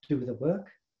help do the work,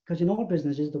 because in all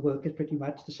businesses, the work is pretty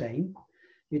much the same.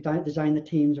 You design the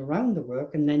teams around the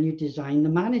work, and then you design the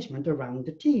management around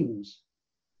the teams.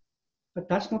 But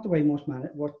that's not the way most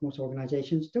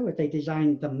organizations do it. They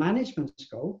design the management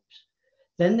scopes,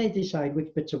 then they decide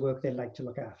which bits of work they'd like to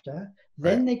look after.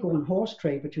 Then they go and horse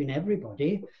trade between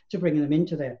everybody to bring them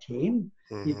into their team.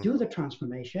 You do the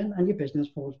transformation, and your business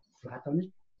falls flat on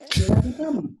its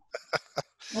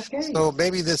Okay. So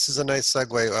maybe this is a nice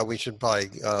segue. We should probably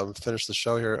finish the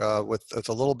show here with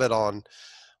a little bit on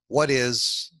what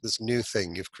is this new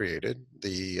thing you've created,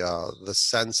 the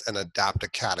Sense and Adapt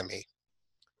Academy.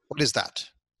 What is that?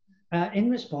 In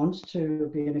response to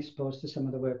being exposed to some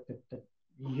of the work that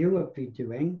you have been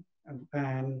doing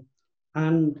and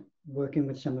working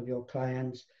with some of your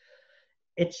clients,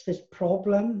 it's this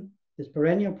problem, this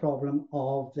perennial problem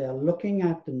of they're looking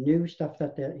at the new stuff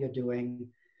that you're doing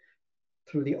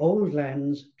through the old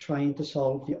lens, trying to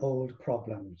solve the old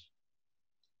problems.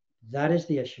 That is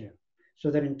the issue.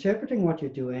 So they're interpreting what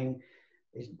you're doing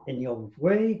in the old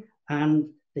way, and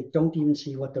they don't even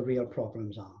see what the real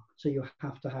problems are. So you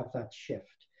have to have that shift.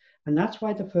 And that's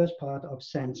why the first part of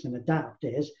Sense and Adapt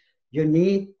is you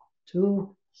need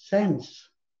to sense.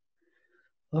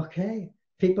 Okay.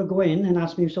 People go in and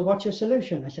ask me, so what's your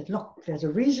solution? I said, look, there's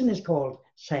a reason it's called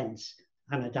Sense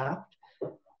and Adapt.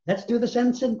 Let's do the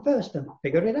sensing first and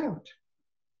figure it out.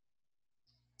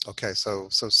 Okay, so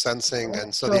sensing,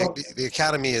 and so the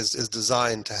academy is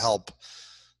designed to help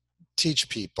teach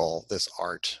people this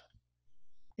art.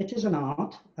 It is an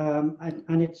art, and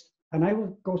I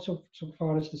will go so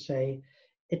far as to say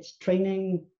it's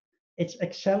training, it's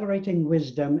accelerating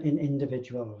wisdom in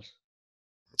individuals.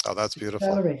 Oh, that's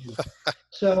beautiful.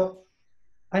 So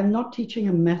I'm not teaching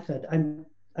a method.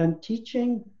 I'm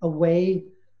teaching a way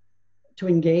to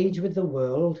engage with the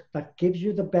world that gives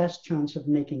you the best chance of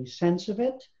making sense of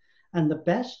it and the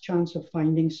best chance of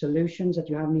finding solutions that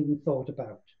you haven't even thought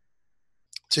about.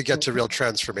 To get to real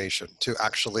transformation, to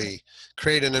actually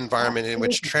create an environment in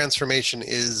which transformation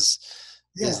is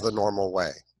the normal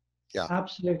way. Yeah.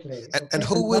 Absolutely. And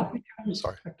who would,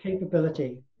 a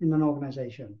capability in an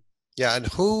organization. Yeah, and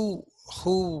who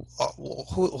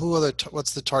are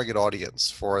what's the target audience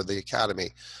for the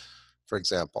academy, for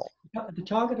example? The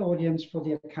target audience for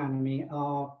the academy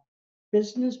are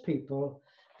business people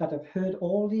that have heard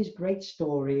all these great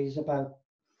stories about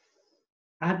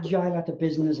Agile at a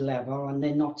business level, and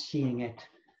they're not seeing it.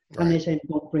 And they say,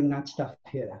 don't bring that stuff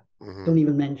here. Don't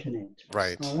even mention it.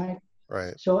 Right. All right.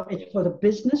 Right. So it's for the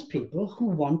business people who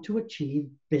want to achieve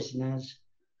business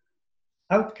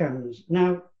outcomes.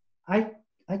 Now, I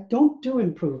don't do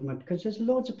improvement because there's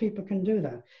loads of people can do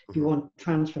that. If you want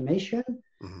transformation,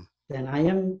 then I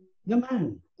am your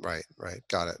man. Right.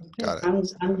 Got it. Okay? Got it.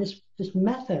 And this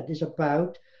method is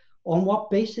about on what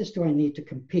basis do I need to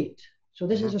compete? So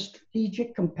this is a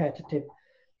strategic competitive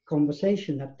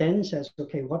conversation that then says,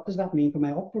 okay, what does that mean for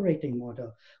my operating model?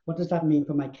 What does that mean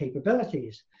for my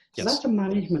capabilities? So Yes. that's a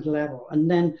management level. And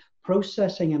then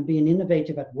processing and being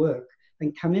innovative at work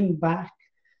and coming back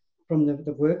from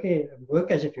the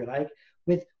workers, if you like,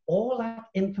 with all that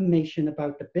information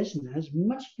about the business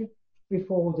much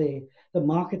before the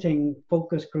marketing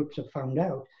focus groups have found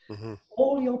out. Mm-hmm.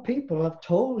 All your people have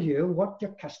told you what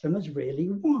your customers really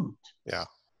want. Yeah.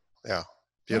 Yeah. Right?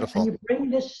 Beautiful. And you bring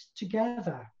this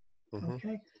together. Mm-hmm.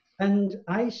 Okay. And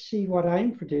I see what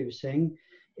I'm producing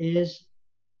is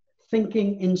thinking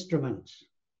instruments.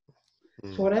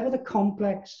 So whatever the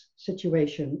complex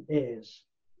situation is,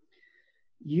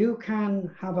 you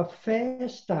can have a fair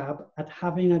stab at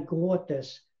having a go at this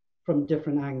from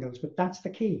different angles, but that's the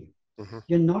key. Mm-hmm.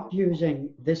 You're not using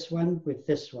this one with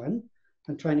this one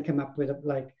and trying to come up with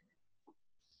like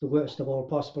the worst of all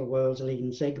possible worlds,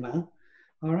 Lean Sigma.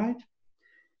 All right.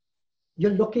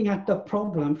 You're looking at the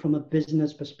problem from a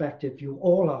business perspective. You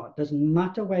all are. Doesn't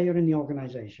matter where you're in the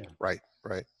organization. Right.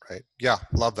 Yeah,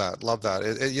 love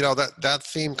that. You know, that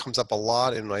theme comes up a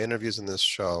lot in my interviews in this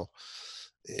show,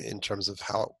 in terms of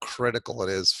how critical it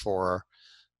is for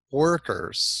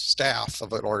workers, staff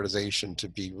of an organization to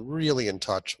be really in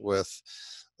touch with,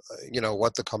 you know,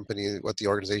 what the company, what the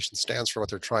organization stands for, what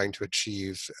they're trying to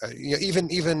achieve. You know,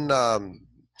 even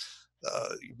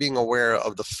being aware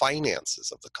of the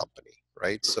finances of the company,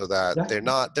 right? So that Exactly.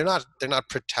 they're not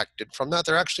protected from that.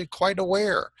 They're actually quite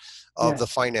aware of the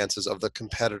Yes. finances of the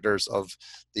competitors, of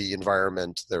the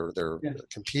environment they're Yes.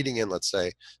 competing in, let's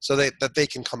say, so that they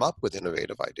can come up with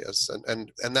innovative ideas,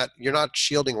 and that you're not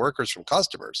shielding workers from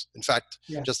customers. In fact,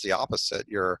 Yes. just the opposite.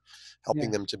 You're helping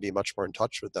Yes. them to be much more in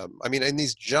touch with them. I mean, in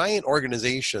these giant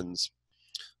organizations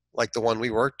like the one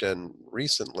we worked in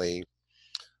recently,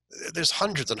 there's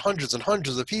hundreds and hundreds and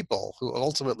hundreds of people who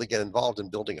ultimately get involved in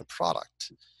building a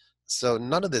product. So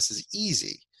none of this is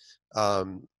easy.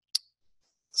 Um,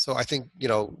 so I think, you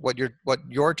know, what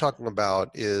you're talking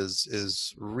about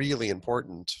is really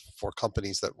important for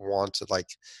companies that want to like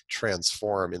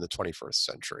transform in the 21st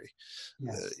century.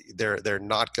 Yes. They're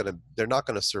not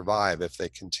gonna survive if they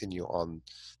continue on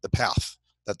the path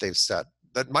that they've set.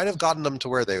 That might have gotten them to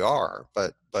where they are,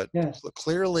 but Yes.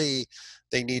 clearly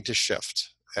they need to shift.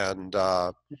 And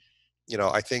you know,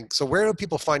 I think so. Where do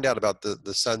people find out about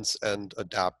the Sense and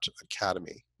Adapt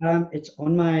Academy? It's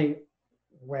on my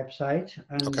website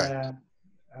and Okay,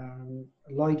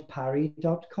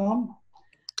 lloydparry.com.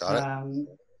 got it. Um,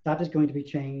 that is going to be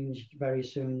changed very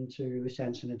soon to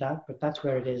Sense and Adapt, but that's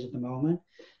where it is at the moment.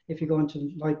 If you go into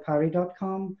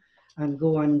lloydparry.com and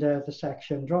go under the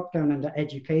section, drop down under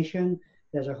education,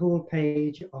 there's a whole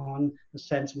page on the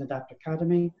Sense and Adapt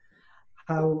Academy,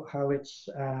 how its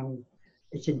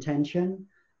intention,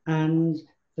 and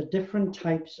the different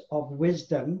types of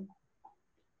wisdom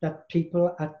that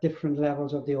people at different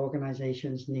levels of the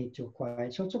organizations need to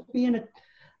acquire. So to being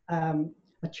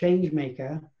a change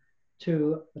maker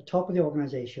to the top of the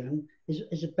organization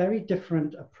is a very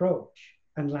different approach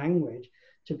and language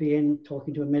to being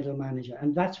talking to a middle manager.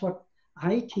 And that's what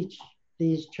I teach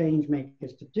these change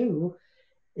makers to do,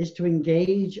 is to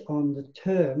engage on the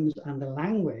terms and the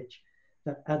language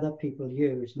that other people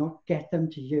use, not get them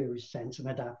to use Sense and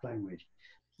Adapt language,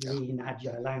 Yeah, Lean,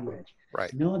 Agile language.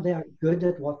 right. No, they are good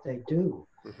at what they do,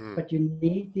 Mm-hmm. but you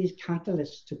need these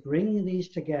catalysts to bring these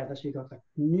together so you've got the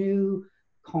new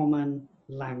common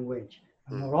language.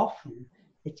 And more often,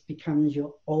 it becomes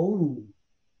your own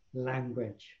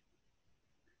language.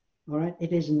 All right?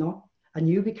 It is not, and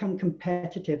you become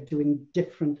competitive doing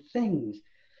different things.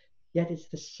 Yet it's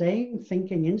the same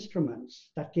thinking instruments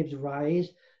that gives rise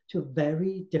to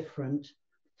very different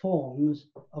forms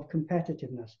of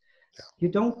competitiveness. Yeah. You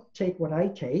don't take what I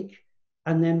take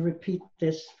and then repeat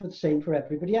this for the same for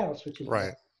everybody else, which is Right.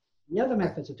 what the other Right.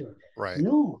 methods are doing. Right.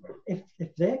 No, if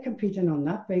they're competing on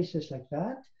that basis like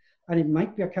that, and it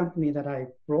might be a company that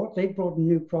they brought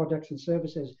new products and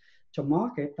services to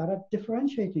market that are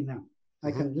differentiating them. Mm-hmm.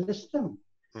 I can list them.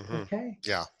 Mm-hmm. Okay.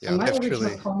 Yeah. And my They've original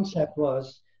truly. concept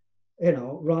was, you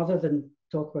know, rather than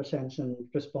talk about Sense and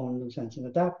Respond and Sense and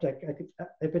Adapt,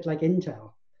 a bit like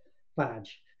Intel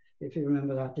badge. If you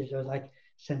remember that, it was like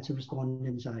Sense and Respond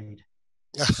inside.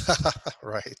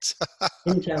 Right.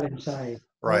 Intel inside.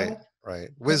 Right. Right.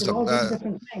 But they've Wisdom. all been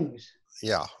different things.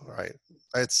 Yeah. Right.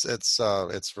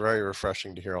 It's very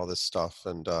refreshing to hear all this stuff,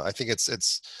 and I think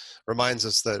it's reminds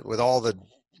us that with all the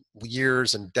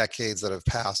years and decades that have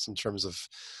passed in terms of,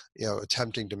 you know,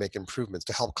 attempting to make improvements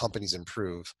to help companies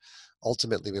improve,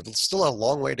 ultimately we've still a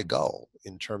long way to go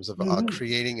in terms of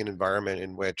creating an environment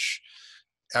in which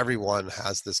everyone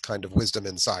has this kind of wisdom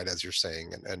inside, as you're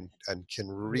saying, and can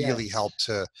really Yes. help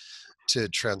to to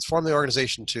transform the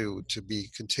organization to be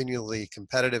continually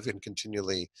competitive and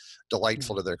continually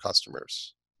delightful to their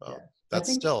customers. Yeah. I That's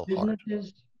think still hard.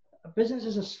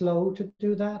 businesses are slow to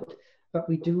do that, but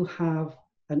we do have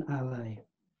an ally.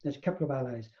 There's a couple of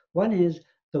allies. One is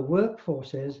the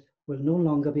workforces will no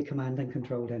longer be command and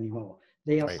controlled anymore.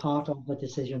 They are Right. part of the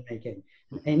decision making.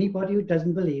 And anybody who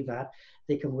doesn't believe that,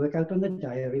 they can work out on the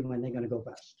diary when they're going to go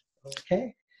bust.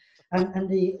 Okay? And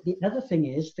the other thing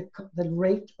is the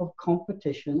rate of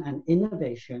competition and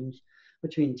innovations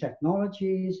between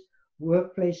technologies,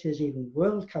 workplaces, even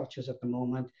world cultures at the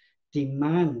moment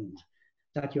demand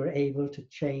that you're able to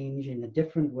change in a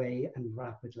different way and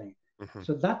rapidly. Mm-hmm.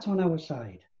 So that's on our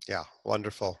side. Yeah,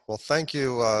 wonderful. Well, thank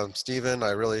you, Stephen.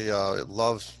 I really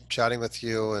love chatting with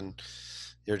you, and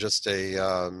you're just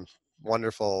a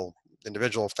wonderful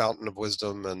individual, fountain of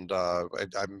wisdom, and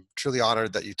I'm truly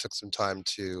honored that you took some time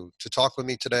to talk with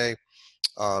me today.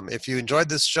 If you enjoyed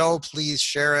this show, please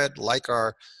share it, like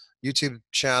our YouTube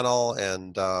channel,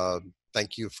 and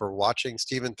thank you for watching.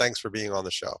 Stephen, thanks for being on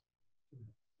the show.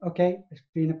 Okay, it's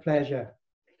been a pleasure.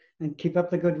 And keep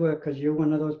up the good work because you're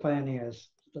one of those pioneers.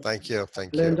 Thank you.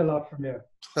 Thank Learned you. a lot from you.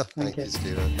 Thank you, you.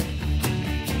 Stephen.